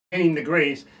18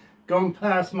 degrees, gone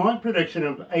past my prediction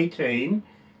of 18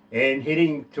 and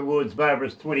heading towards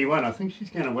Barbara's 21. I think she's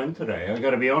going to win today. I've got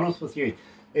to be honest with you.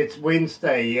 It's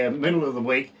Wednesday, middle of the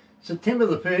week, September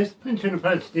the 1st. Pinch and a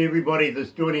punch to everybody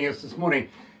that's joining us this morning.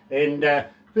 And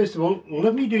first of all,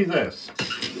 let me do this.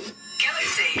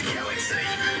 Galaxy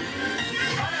 107fm.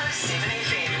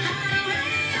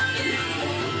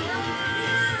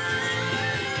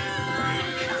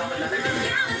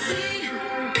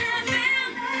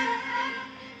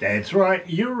 That's right,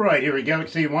 you're right here at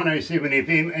Galaxy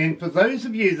 107fm, and for those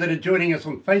of you that are joining us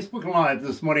on Facebook Live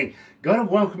this morning, got to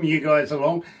welcome you guys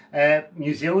along.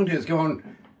 New Zealand has gone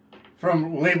from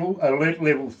alert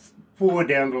level 4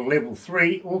 down to level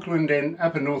 3. Auckland and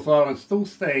Upper North Island still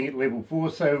staying at level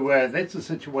 4, so that's the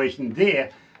situation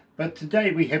there. But today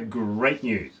we have great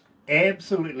news,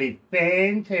 absolutely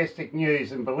fantastic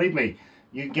news, and believe me,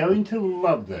 you're going to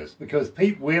love this because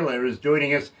Pete Wheeler is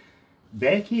joining us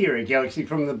back here at Galaxy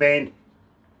from the band,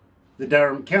 the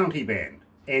Durham County Band.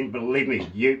 And believe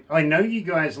me, I know you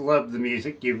guys love the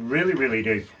music, you really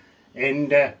do.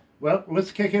 And well,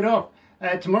 let's kick it off.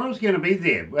 Tomorrow's going to be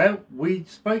there. Well, we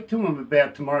spoke to him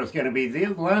about tomorrow's going to be there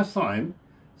the last time,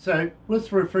 so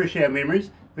let's refresh our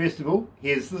memories. First of all,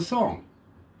 here's the song.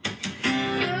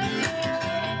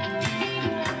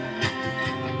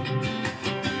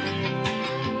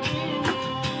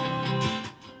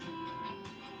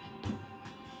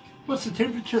 What's the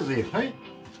temperature there, Pete?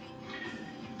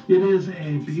 It is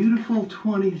a beautiful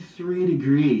 23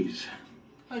 degrees.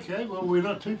 Okay, well, we're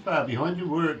not too far behind you.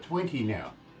 We're at 20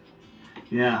 now.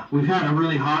 Yeah, we've had a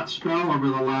really hot spell over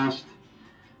the last,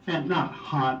 and not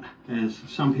hot as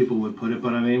some people would put it,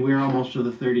 but I mean, we're almost to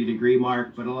the 30-degree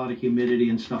mark, but a lot of humidity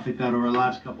and stuff like that over the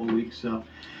last couple of weeks. So,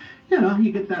 you know,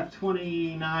 you get that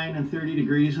 29 and 30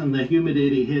 degrees and the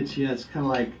humidity hits you. It's kind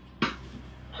of like,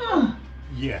 huh.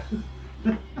 Yeah.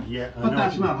 Yeah, but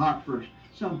that's not hot for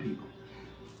some people.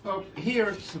 Well, here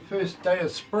it's the first day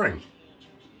of spring.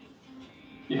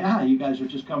 Yeah, you guys are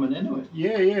just coming into it.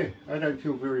 Yeah. I don't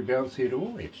feel very bouncy at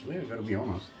all, actually. I've got to be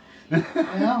honest.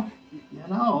 Well, you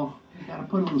know, you got to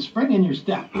put a little spring in your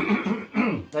step.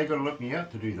 They got to let me out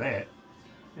to do that.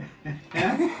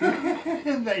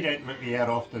 They don't let me out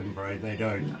often, bro. They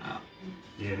don't. No.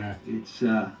 Yeah, no. It's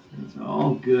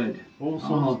all good.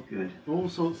 All good. All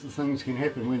sorts of things can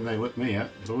happen when they let me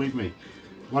out. Believe me.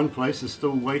 One place is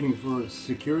still waiting for a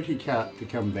security cart to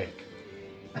come back.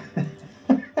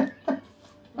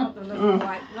 Not the little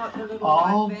white, not the little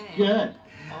All white van. good.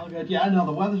 All good. Yeah, I know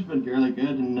the weather's been really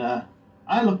good, and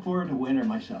I look forward to winter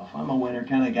myself. I'm a winter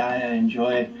kind of guy. I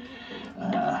enjoy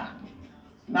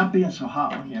not being so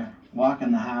hot when you're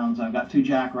walking the hounds. I've got 2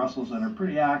 Jack Russells that are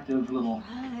pretty active little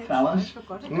fellas.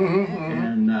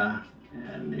 And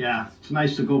yeah, it's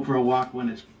nice to go for a walk when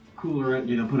it's cooler and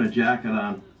you can put a jacket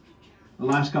on. The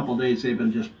last couple of days they've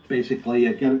been just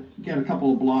basically get a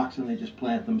couple of blocks and they just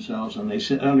plant themselves and they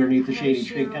sit underneath the shady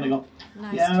tree and kind of go,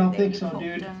 Nice yeah, I don't think today, so,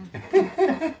 dude.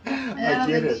 I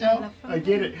get it. I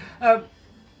get it.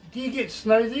 Do you get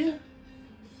snow there?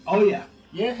 Oh yeah.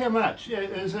 Yeah, how much?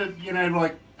 Is it, you know,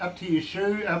 like up to your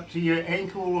shoe, up to your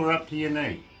ankle, or up to your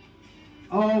knee?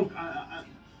 Oh,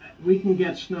 we can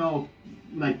get snow,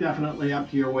 like definitely up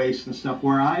to your waist and stuff.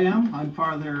 Where I am, I'm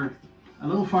a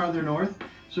little farther north.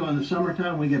 So in the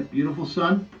summertime, we get beautiful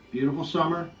sun, beautiful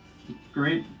summer,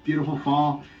 great, beautiful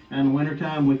fall. And in the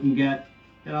wintertime, we can get,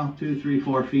 you know, 2, 3,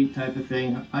 4 feet type of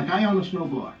thing. Like I own a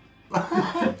snowblower.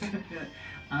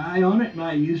 I own it and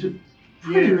I use it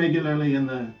pretty regularly in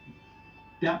the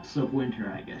depths of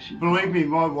winter, I guess. Believe me,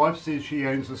 my wife says she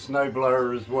owns a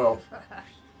snowblower as well.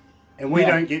 And we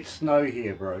don't get snow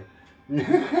here, bro.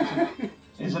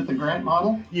 Is it the Grant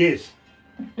model? Yes.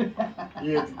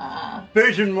 Yes.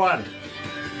 Version 1.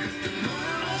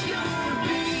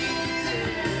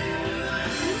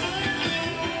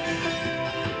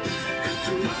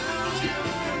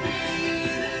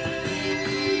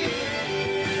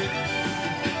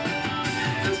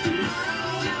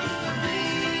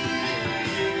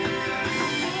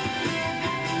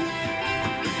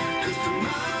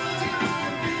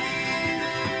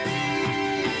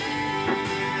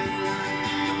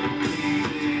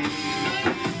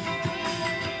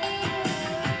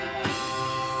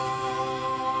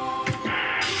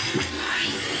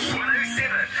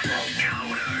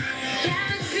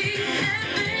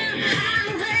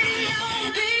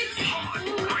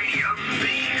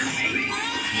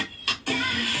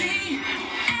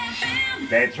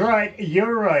 That's right,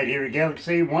 you're right here at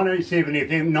Galaxy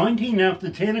 107fm, 19 after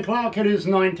 10 o'clock, it is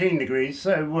 19 degrees,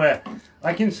 so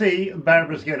I can see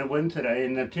Barbara's going to win today,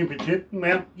 and the temperature,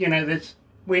 well, you know, that's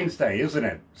Wednesday, isn't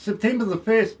it? September the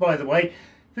 1st, by the way,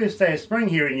 first day of spring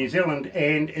here in New Zealand,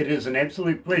 and it is an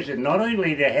absolute pleasure not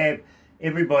only to have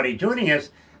everybody joining us,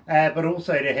 but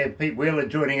also to have Pete Wheeler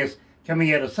joining us,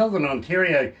 coming out of Southern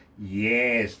Ontario.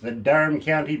 Yes, the Durham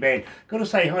County Band. Got to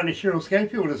say hi to Cheryl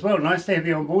Schofield as well. Nice to have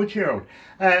you on board, Cheryl.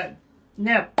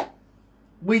 Now,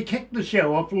 we kicked the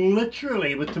show off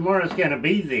literally with Tomorrow's Gonna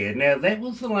Be There. Now, that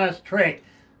was the last track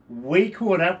we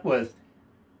caught up with.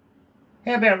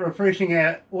 How about refreshing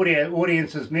our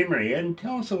audience's memory and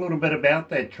tell us a little bit about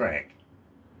that track?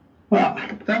 Well,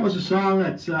 that was a song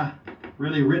that's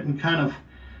really written kind of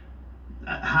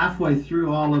halfway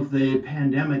through all of the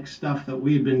pandemic stuff that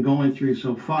we've been going through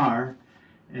so far.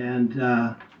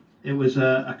 And it was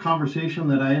a conversation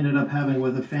that I ended up having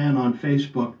with a fan on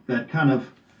Facebook that kind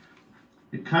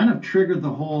of triggered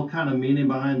the whole kind of meaning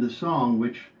behind the song,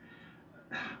 which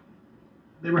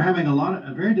they were having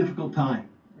a very difficult time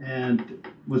and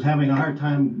was having a hard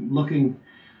time looking,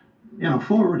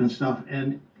 forward and stuff.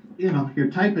 And, you're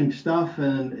typing stuff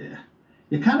and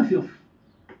you kind of feel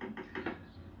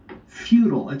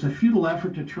futile. It's a futile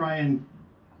effort to try and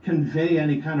convey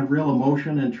any kind of real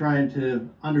emotion and trying to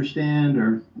understand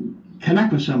or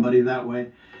connect with somebody that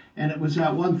way. And it was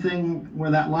that one thing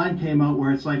where that line came out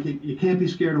where it's like you can't be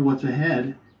scared of what's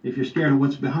ahead if you're scared of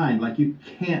what's behind. Like, you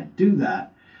can't do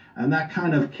that. And that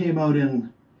kind of came out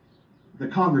in the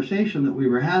conversation that we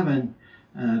were having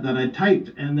that I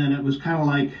typed. And then it was kind of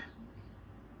like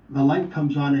the light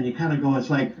comes on and you kind of go, it's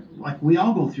like we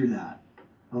all go through that.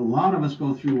 A lot of us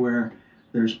go through where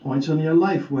there's points in your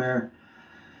life where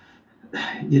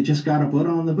you just got to put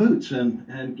on the boots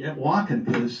and get walking,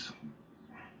 because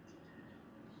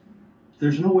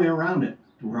there's no way around it.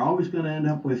 We're always going to end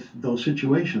up with those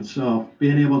situations. So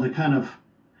being able to kind of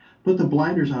put the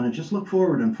blinders on and just look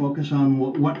forward and focus on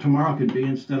what tomorrow could be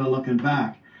instead of looking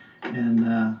back.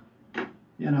 And,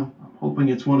 I'm hoping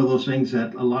it's one of those things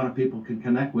that a lot of people can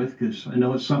connect with, because I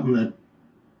know it's something that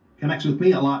connects with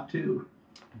me a lot too.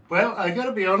 Well, I got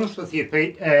to be honest with you,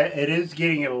 Pete. It is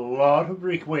getting a lot of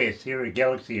requests here at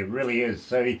Galaxy. It really is.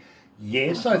 So,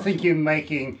 yes, I think you're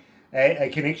making a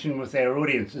connection with our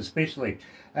audience, especially.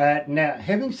 Now,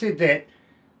 having said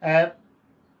that,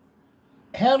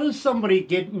 how does somebody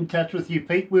get in touch with you,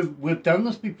 Pete? We've done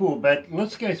this before, but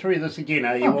let's go through this again.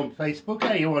 Are you on Facebook?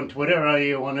 Are you on Twitter? Are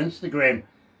you on Instagram?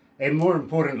 And more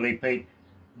importantly, Pete,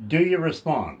 do you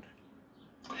respond?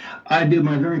 I do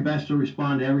my very best to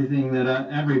respond to everything that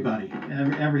everybody,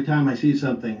 every time I see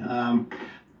something.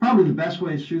 Probably the best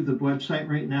way is through the website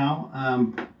right now,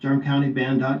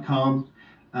 durhamcountyband.com.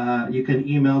 You can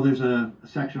email. There's a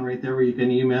section right there where you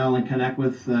can email and connect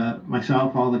with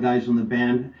myself, all the guys in the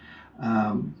band.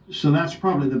 So that's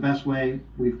probably the best way.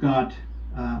 We've got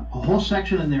a whole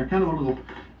section in there, kind of a little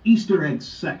Easter egg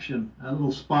section, a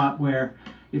little spot where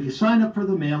if you sign up for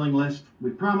the mailing list, we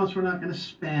promise we're not going to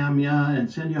spam you and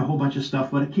send you a whole bunch of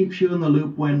stuff, but it keeps you in the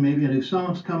loop when maybe a new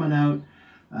song's coming out.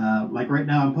 Like right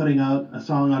now, I'm putting out a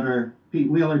song under Pete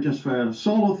Wheeler just for a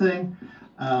solo thing.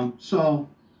 So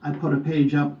I put a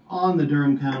page up on the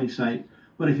Durham County site.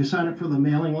 But if you sign up for the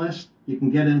mailing list, you can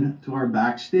get into our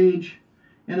backstage.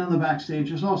 And on the backstage,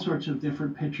 there's all sorts of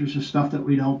different pictures of stuff that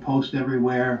we don't post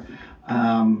everywhere.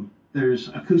 There's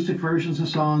acoustic versions of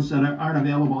songs that aren't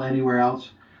available anywhere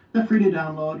else. They're free to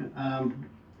download.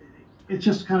 It's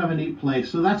just kind of a neat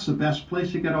place. So that's the best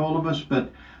place to get a hold of us.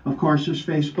 But, of course, there's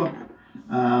Facebook,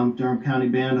 Durham County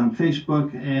Band on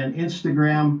Facebook and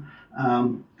Instagram.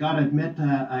 Got to admit,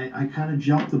 I kind of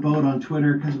jumped the boat on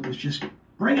Twitter because it was just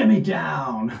bringing me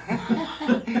down.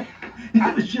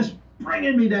 It was just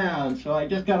bringing me down. So I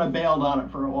just kind of bailed on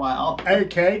it for a while.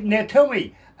 Okay. Now tell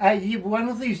me, are you one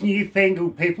of these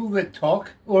newfangled people that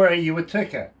talk, or are you a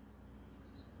ticker?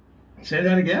 Say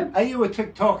that again? Are you a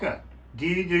TikToker? Do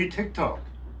you do TikTok?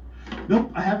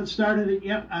 Nope, I haven't started it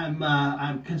yet.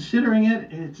 I'm considering it.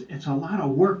 It's a lot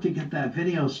of work to get that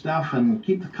video stuff and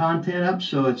keep the content up.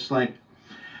 So it's like,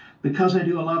 because I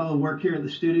do a lot of the work here at the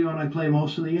studio and I play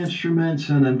most of the instruments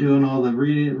and I'm doing all the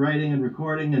writing and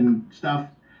recording and stuff,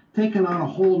 taking on a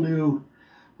whole new,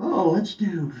 let's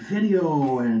do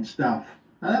video and stuff.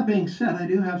 Now, that being said, I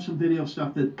do have some video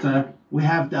stuff that we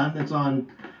have done that's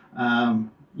on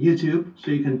YouTube,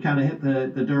 so you can kind of hit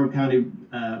the Durham County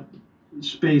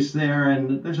space there,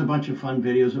 and there's a bunch of fun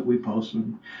videos that we post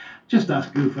and just us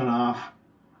goofing off.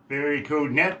 Very cool.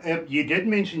 Now, you did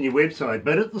mention your website,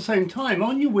 but at the same time,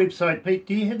 on your website, Pete,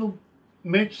 do you have a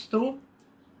merch store?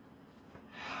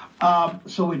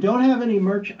 So we don't have any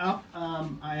merch up.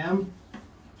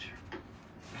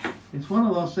 It's one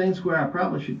of those things where I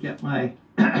probably should get my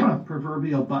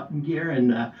proverbial button gear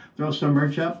and throw some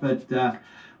merch up, but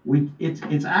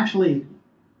it's actually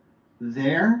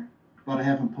there, but I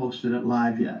haven't posted it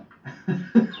live yet.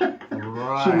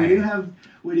 Right. So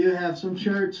we do have some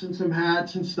shirts and some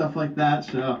hats and stuff like that.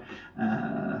 So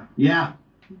yeah,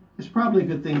 it's probably a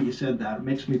good thing you said that. It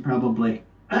makes me probably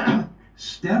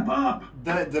step up.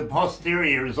 The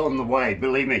posterior is on the way,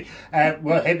 believe me.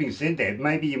 Well, having said that,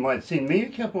 maybe you might send me a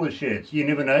couple of shirts. You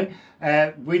never know.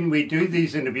 When we do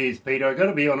these interviews, Peter, I've got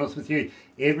to be honest with you,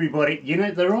 everybody, you know,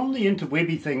 they're on the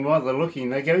interwebby thing while they're looking.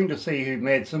 They're going to see who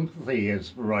Mad Sympathy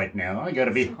is right now. I've got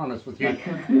to be honest with you.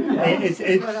 It's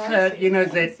you know,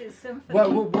 that,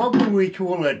 what will we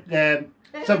call it?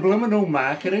 Subliminal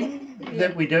marketing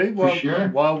that we do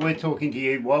while we're talking to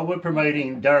you, while we're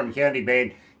promoting Durham County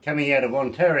Band coming out of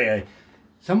Ontario.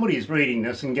 Somebody's reading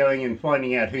this and going and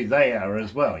finding out who they are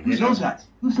as well. Who's those guys?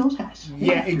 Who's those guys?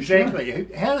 Yeah, exactly.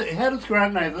 Sure. How does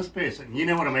Grant know this person? You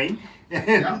know what I mean?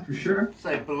 Yeah, for sure.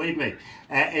 So believe me,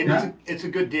 and it's a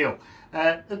good deal.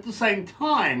 At the same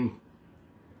time,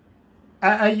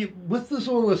 are you with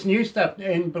all this new stuff?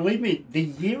 And believe me, the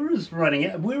year is running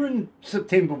out. We're in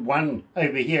September 1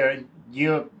 over here, and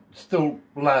you're still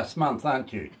last month,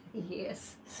 aren't you?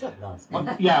 Yes. I'm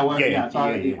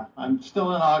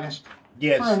still in August.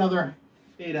 Yes. For another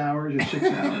 8 hours or 6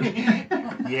 hours.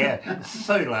 Yeah,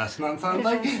 so last month, aren't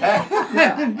they?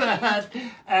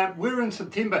 But we're in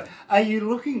September. Are you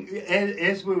looking,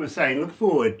 as we were saying, look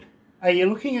forward, are you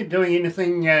looking at doing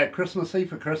anything Christmassy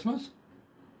for Christmas?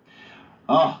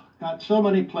 Oh, got so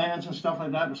many plans and stuff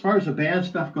like that. As far as the band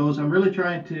stuff goes, I'm really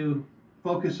trying to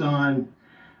focus on,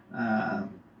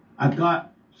 I've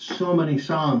got so many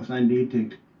songs I need to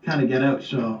kind of get out.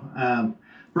 So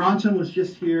Bronson was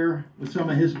just here with some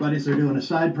of his buddies. They're doing a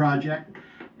side project,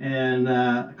 and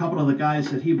a couple of the guys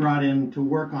that he brought in to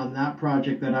work on that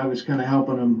project that I was kind of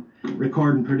helping him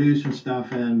record and produce and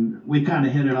stuff, and we kind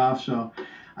of hit it off. So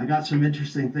I got some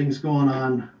interesting things going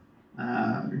on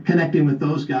connecting with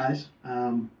those guys.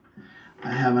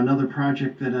 I have another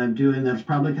project that I'm doing that's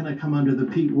probably going to come under the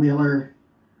Pete Wheeler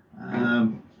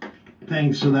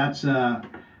thing. So that's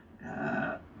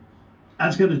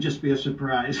going to just be a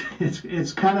surprise.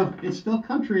 It's still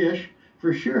country-ish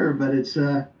for sure, but it's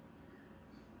we're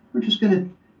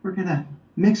gonna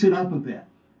mix it up a bit.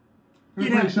 We're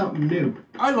doing something new.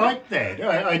 I like that.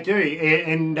 I do,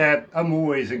 and I'm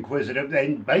always inquisitive.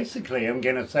 And basically, I'm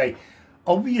going to say,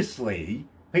 obviously,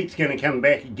 Pete's going to come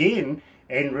back again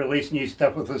and release new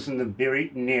stuff with us in the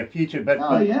very near future. But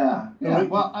yeah.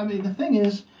 Well, I mean, the thing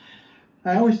is,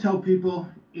 I always tell people,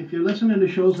 if you're listening to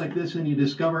shows like this and you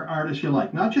discover artists you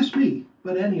like, not just me,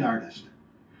 but any artist,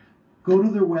 go to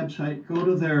their website, go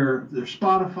to their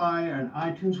Spotify and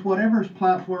iTunes, whatever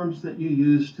platforms that you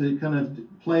use to kind of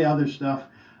play other stuff,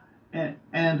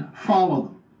 and follow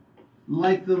them.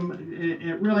 Like them.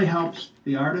 It really helps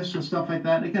the artists and stuff like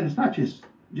that. Again, it's not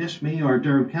just me or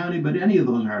Durham County, but any of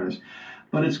those artists.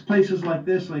 But it's places like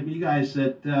this, like you guys,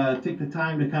 that take the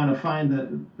time to kind of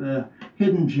find the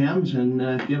hidden gems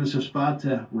and give us a spot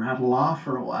to rattle off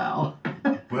for a while.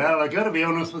 Well, I got to be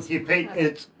honest with you, Pete.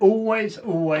 It's always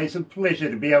a pleasure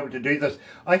to be able to do this.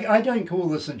 I don't call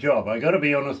this a job. I got to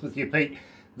be honest with you, Pete.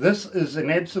 This is an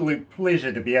absolute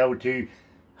pleasure to be able to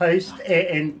host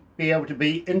and be able to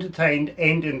be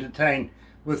entertained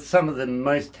with some of the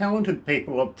most talented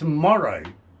people of tomorrow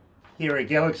here at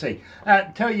Galaxy.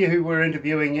 Tell you who we're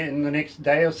interviewing in the next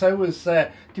day or so was, do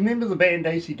you remember the band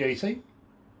AC/DC?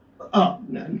 Oh,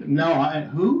 no,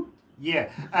 who?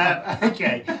 Yeah,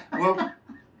 okay. Well,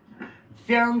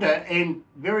 founder and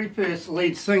very first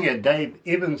lead singer Dave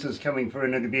Evans is coming for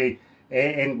an interview,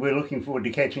 and we're looking forward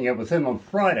to catching up with him on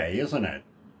Friday, isn't it?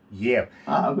 Yeah.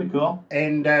 That'd be cool.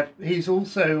 And he's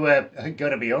also, got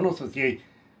to be honest with you,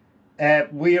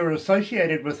 we are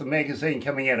associated with a magazine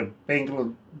coming out of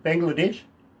Bangladesh?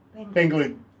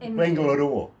 Bangalore.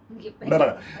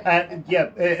 Yeah,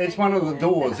 it's one of the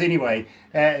doors anyway.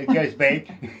 It goes back.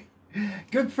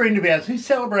 Good friend of ours who's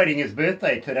celebrating his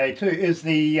birthday today too is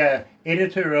the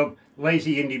editor of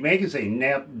Lazy Indie magazine.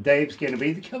 Now Dave's going to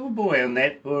be the cover boy on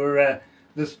that for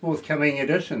this forthcoming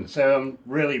edition. So I'm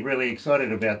really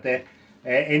excited about that.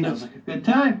 And sounds like a good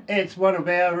time. It's one of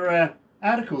our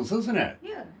articles, isn't it?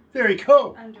 Yeah. Very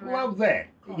cool. Love that.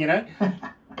 You know.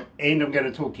 And I'm going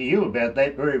to talk to you about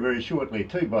that very shortly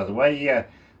too, by the way.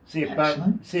 See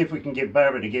if we can get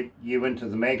Barbara to get you into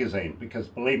the magazine, because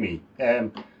believe me,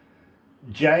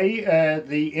 Jay,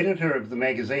 the editor of the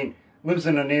magazine, lives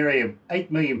in an area of 8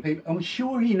 million people. I'm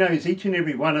sure he knows each and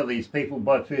every one of these people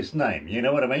by first name. You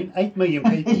know what I mean? 8 million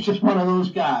people. He's just one of those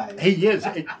guys. He is.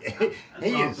 He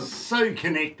is so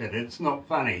connected. It's not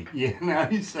funny, you know.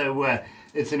 So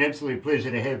it's an absolute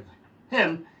pleasure to have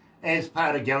him as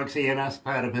part of Galaxy and us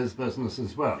part of his business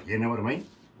as well. You know what I mean?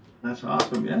 That's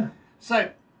awesome, yeah.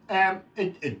 So, hey,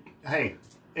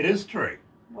 it is true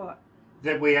What?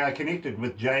 that we are connected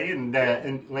with Jay and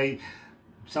Lee.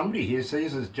 Somebody here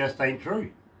says it just ain't true.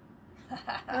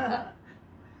 And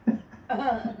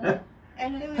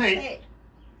who Hey.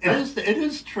 is It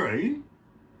is true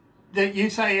that you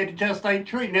say it just ain't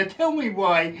true. Now tell me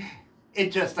why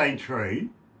it just ain't true.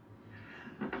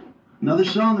 Another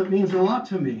song that means a lot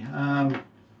to me.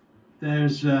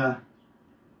 There's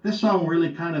this song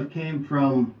really kind of came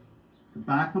from the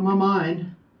back of my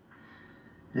mind,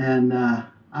 and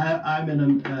I'm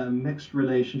in a mixed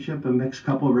relationship, a mixed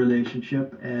couple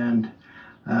relationship, and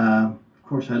of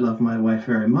course I love my wife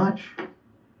very much.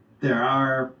 There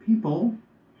are people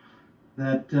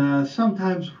that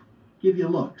sometimes give you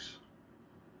looks.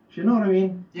 Do you know what I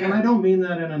mean? Yeah. And I don't mean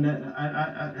that in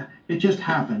a. It just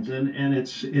happens, and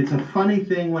it's a funny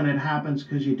thing when it happens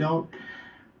because you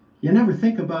never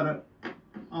think about it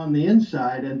on the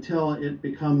inside until it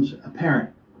becomes apparent.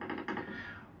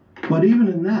 But even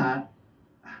in that,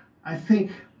 I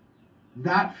think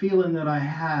that feeling that I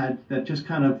had, that just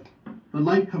kind of the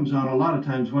light comes on a lot of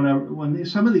times when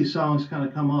some of these songs kind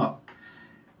of come up.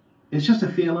 It's just a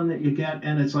feeling that you get,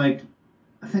 and it's like,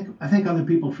 I think other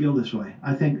people feel this way.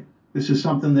 I think this is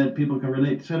something that people can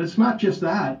relate to. So it's not just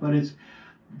that, but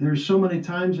there's so many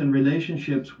times in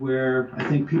relationships where I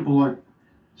think people are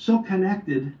so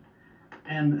connected,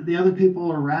 and the other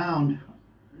people around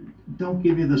don't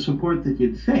give you the support that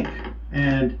you'd think.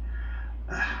 And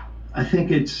I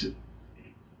think it's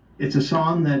a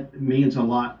song that means a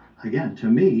lot, again, to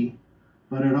me,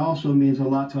 but it also means a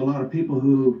lot to a lot of people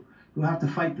who have to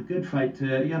fight the good fight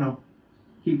to,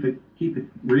 keep it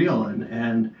real,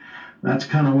 and that's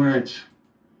kind of where it's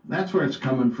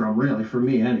coming from, really, for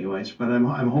me anyways. But I'm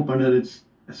hoping that it's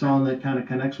a song that kind of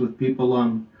connects with people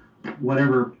on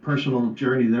whatever personal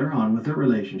journey they're on with their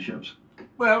relationships.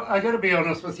 Well, I got to be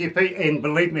honest with you, Pete, and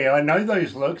believe me, I know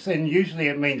those looks, and usually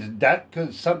it means duck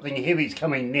because something heavy's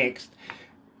coming next.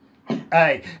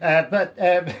 I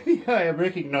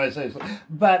recognise those.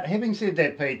 But having said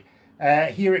that, Pete,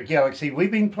 here at Galaxy,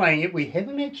 we've been playing it. We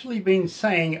haven't actually been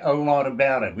saying a lot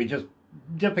about it. We're just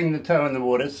dipping the toe in the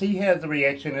water, see how the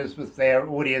reaction is with our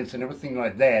audience and everything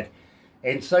like that.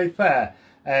 And so far,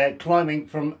 climbing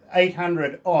from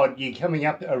 800 odd, you're coming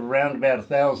up around about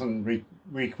 1,000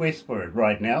 requests for it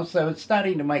right now. So it's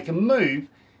starting to make a move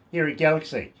here at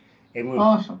Galaxy. And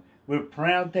Awesome. We're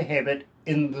proud to have it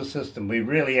in the system. We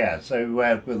really are. So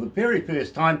for the very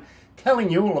first time,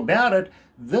 telling you all about it,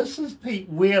 this is Pete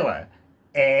Wheeler,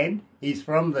 and he's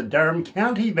from the Durham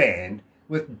County Band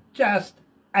with Just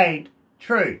Ain't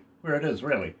True, where it is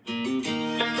really.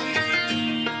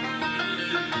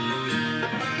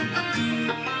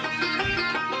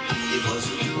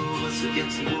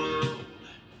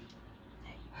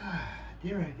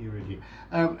 Dear.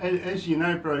 As you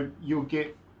know, bro,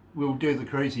 we'll do the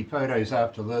crazy photos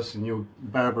after this, and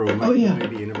Barbara will make the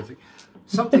movie and everything.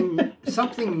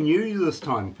 Something new this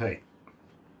time, Pete.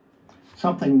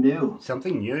 Something new.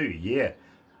 Something new, yeah.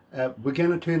 We're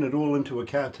going to turn it all into a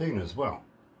cartoon as well.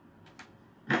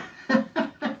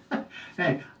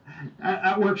 Hey,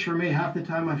 that works for me. Half the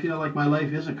time I feel like my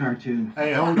life is a cartoon.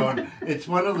 Hey, hold on. It's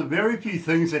one of the very few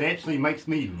things that actually makes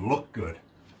me look good.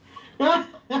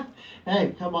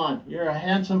 Hey, come on. You're a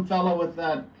handsome fellow with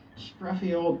that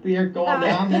scruffy old beard going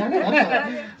down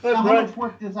there. How much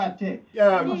work does that take?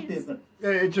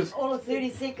 It just all of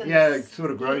 30 seconds. Yeah, it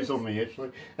sort of grows on me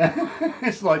actually.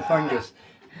 It's like fungus.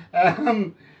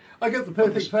 I got the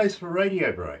perfect face for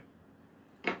radio, bro.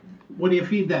 What do you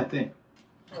feed that thing?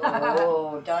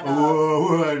 Oh, don't know.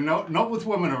 Oh, not with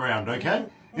women around, okay?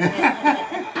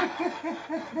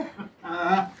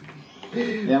 Yeah,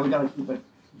 we gotta keep it.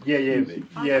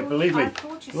 Yeah. Believe me,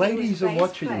 ladies are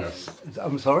watching players. this.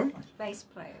 I'm sorry. Bass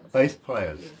players. Bass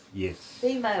players, yes.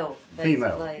 Female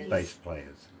Bass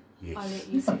players, yes. I'll let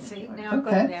you see. Now I've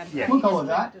got it down. Yeah. We'll go with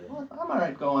that. I'm all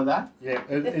right going with that. Yeah,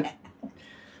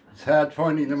 it's hard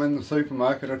finding them in the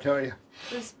supermarket, I tell you.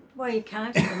 Well, you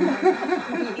can't.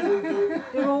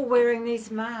 They're all wearing these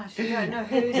masks. You don't know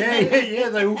who's Yeah,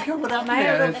 they're all coming up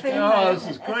Male now. or female. Oh, this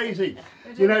is crazy.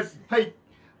 You know, Pete,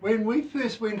 when we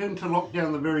first went into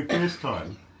lockdown the very first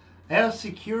time, our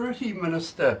security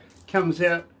minister comes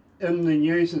out in the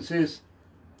news and says,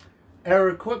 our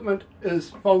equipment is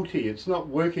faulty, it's not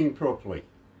working properly.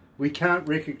 We can't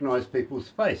recognise people's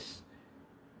face.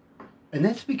 And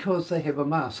that's because they have a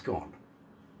mask on.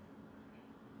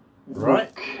 Right?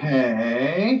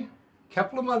 Okay. A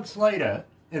couple of months later,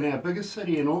 in our biggest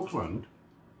city in Auckland,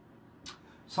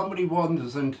 somebody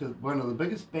wanders into one of the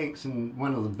biggest banks in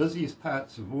one of the busiest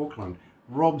parts of Auckland,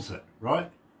 robs it, right?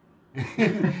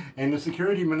 And the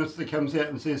security minister comes out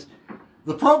and says,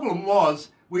 the problem was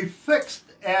we fixed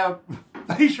our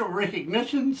facial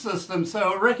recognition system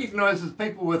so it recognises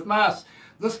people with masks.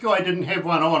 This guy didn't have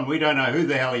one on. We don't know who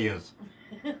the hell he is.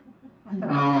 Oh,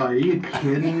 are you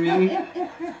kidding me?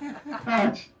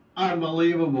 That's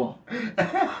unbelievable.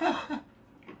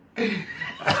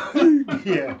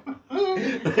 Yeah.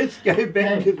 Let's go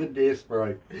back to the desk,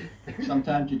 bro.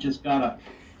 Sometimes you just gotta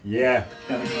Yeah.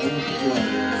 go with the flow.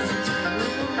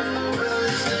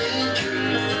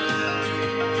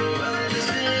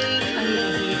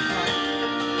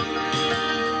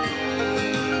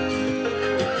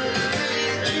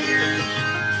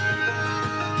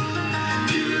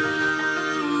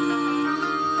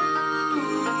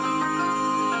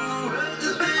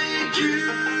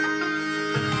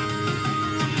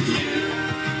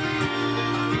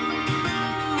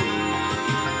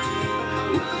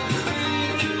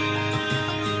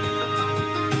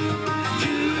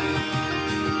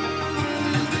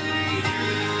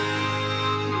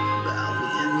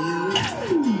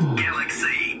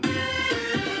 Galaxy.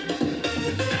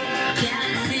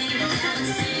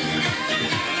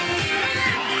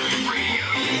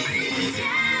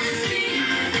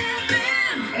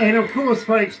 And of course,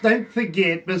 folks, don't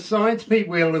forget, besides Pete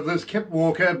Wheeler, there's Kip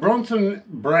Walker, Bronson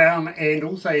Brown, and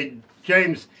also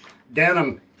James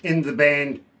Downham in the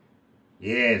band.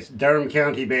 Yes, Durham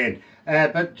County Band.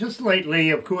 But just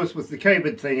lately, of course, with the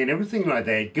COVID thing and everything like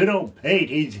that, good old Pete,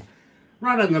 he's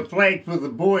running the flag for the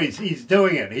boys. He's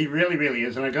doing it. He really, really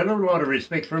is. And I got a lot of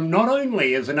respect for him, not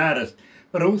only as an artist,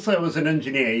 but also as an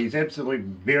engineer. He's absolutely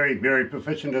very, very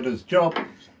proficient at his job.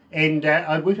 And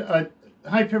I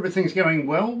hope everything's going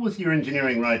well with your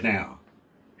engineering right now.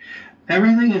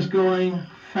 Everything is going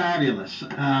fabulous.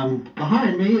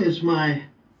 Behind me is my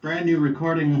brand new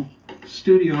recording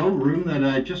studio room that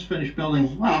I just finished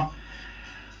building, well,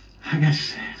 I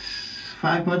guess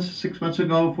 5 months, 6 months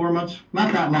ago, 4 months,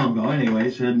 not that long ago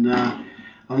anyways, and a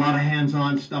lot of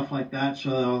hands-on stuff like that.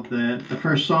 So the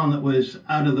first song that was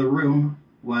out of the room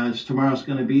was Tomorrow's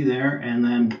Gonna Be There, and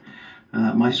then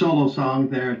my solo song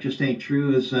there, Just Ain't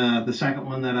True, is the second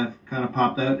one that I've kind of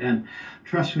popped out. And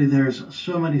trust me, there's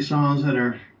so many songs that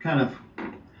are kind of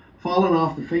falling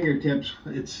off the fingertips.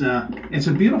 It's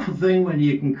a beautiful thing when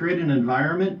you can create an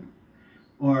environment,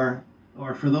 or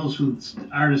for those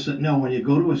artists that know, when you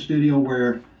go to a studio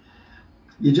where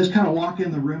you just kind of walk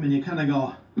in the room and you kind of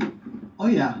go, oh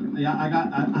yeah,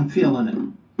 I'm feeling it.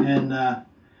 And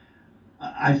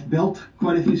I've built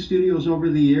quite a few studios over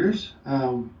the years.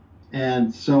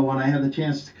 And so when I had the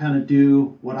chance to kind of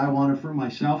do what I wanted for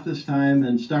myself this time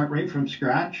and start right from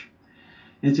scratch,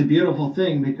 it's a beautiful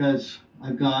thing because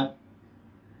I've got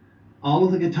all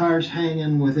of the guitars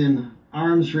hanging within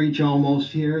arm's reach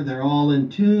almost here. They're all in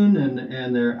tune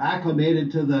and they're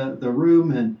acclimated to the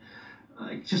room, and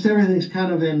just everything's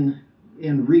kind of in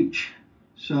reach.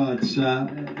 So it's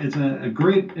a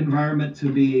great environment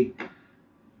to be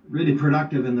really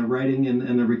productive in the writing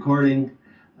and the recording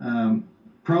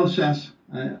process.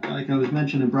 Like I was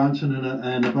mentioning, Bronson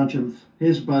and a bunch of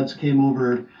his buds came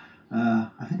over, I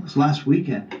think it was last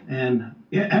weekend, and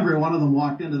every one of them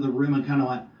walked into the room and kind of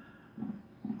went,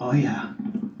 oh yeah,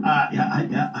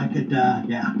 I could,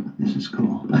 yeah, this is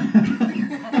cool.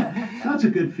 That's a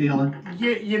good feeling.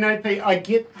 Yeah, you know, Pete, I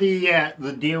get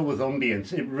the deal with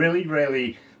ambience. It really,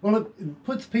 really, well, it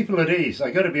puts people at ease.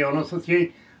 I got to be honest with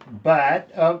you.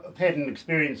 But I've had an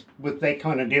experience with that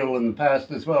kind of deal in the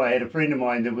past as well. I had a friend of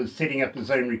mine that was setting up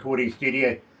his own recording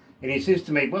studio, and he says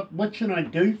to me, what should I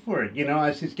do for it? You know,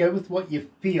 I says, go with what you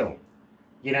feel.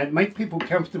 You know, make people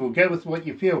comfortable. Go with what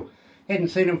you feel. Hadn't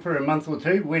seen him for a month or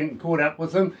two, went and caught up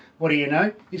with him. What do you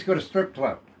know? He's got a strip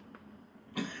club.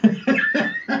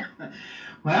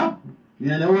 Well, you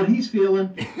know what he's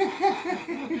feeling.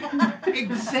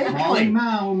 Exactly. Molly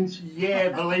Mounds. Yeah,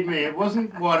 believe me, it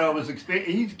wasn't what I was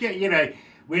expecting. He's get, you know,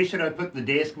 where should I put the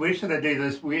desk? Where should I do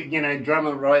this? Where, you know,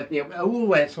 drummer right, you know, all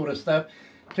that sort of stuff.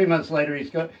 2 months later,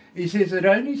 he says, it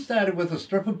only started with a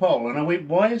stripper pole. And I went,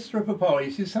 why a stripper pole?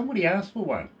 He says, somebody asked for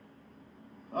one.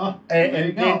 Oh, there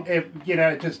you go. Then, you know,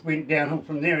 it just went downhill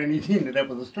from there, and he's ended up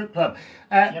with a strip club.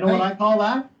 You know what I call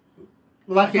that?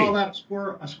 Lucky. I call that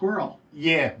a squirrel.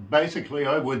 Yeah, basically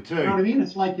I would too. You know what I mean?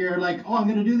 It's like you're like, oh, I'm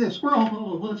going to do this. Squirrel.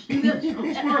 Oh, let's do this.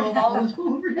 Oh, squirrel. Oh, let's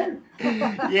go over here.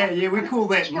 Yeah, we call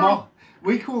that moth.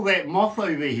 We call that moth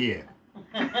over here.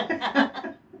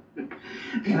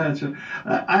 Yeah,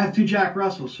 I have 2 Jack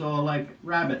Russells, so like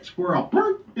rabbit, squirrel,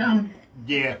 down.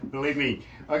 Yeah, believe me,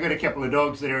 I got a couple of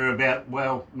dogs that are about,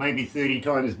 well, maybe 30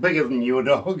 times bigger than your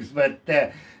dogs, but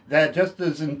they're just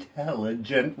as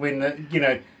intelligent when, you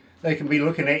know, they can be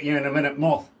looking at you in a minute.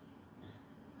 Moth.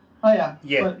 Oh yeah.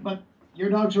 Yeah. But your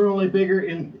dogs are only bigger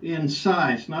in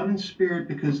size, not in spirit,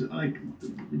 because like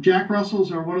Jack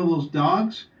Russells are one of those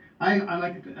dogs. I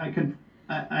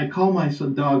call my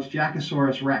dogs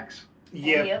Jackosaurus Rex.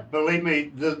 Yeah, Yep. believe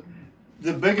me,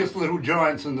 the biggest little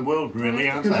giants in the world, really,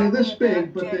 aren't Because they? they're this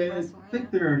big, but Jack they Russell,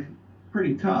 think they're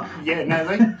pretty tough. Yeah, no,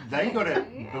 they got to,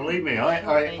 believe me,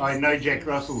 I know Jack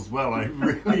Russells well, I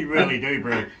really, really do,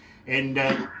 bro. And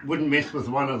wouldn't mess with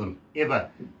one of them, ever.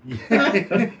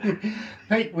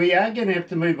 Pete, we are going to have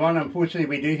to move on. Unfortunately,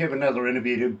 we do have another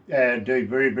interview to do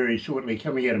very, very shortly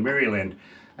coming out of Maryland.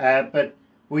 But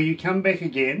will you come back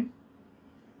again?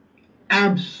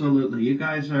 Absolutely. You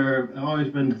guys have always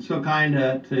been so kind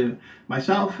to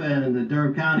myself and the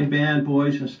Durham County Band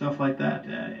boys and stuff like that.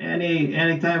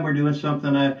 Anytime we're doing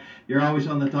something, you're always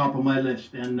on the top of my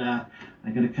list. And I'm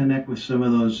going to connect with some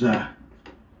of those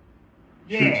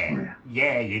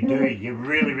Yeah, you do. You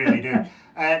really, really do.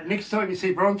 Next time you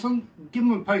see Bronson, give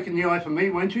him a poke in the eye for me,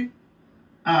 won't you?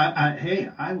 Hey,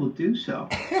 I will do so.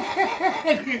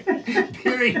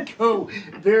 Very cool.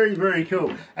 Very, very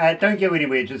cool. Don't go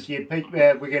anywhere just yet, Pete.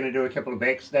 We're going to do a couple of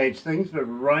backstage things, but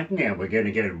right now we're going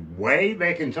to go way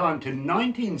back in time to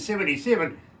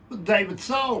 1977 with David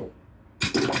Soul.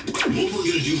 What we're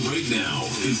going to do right now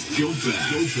is go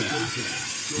back,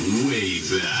 way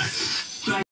back.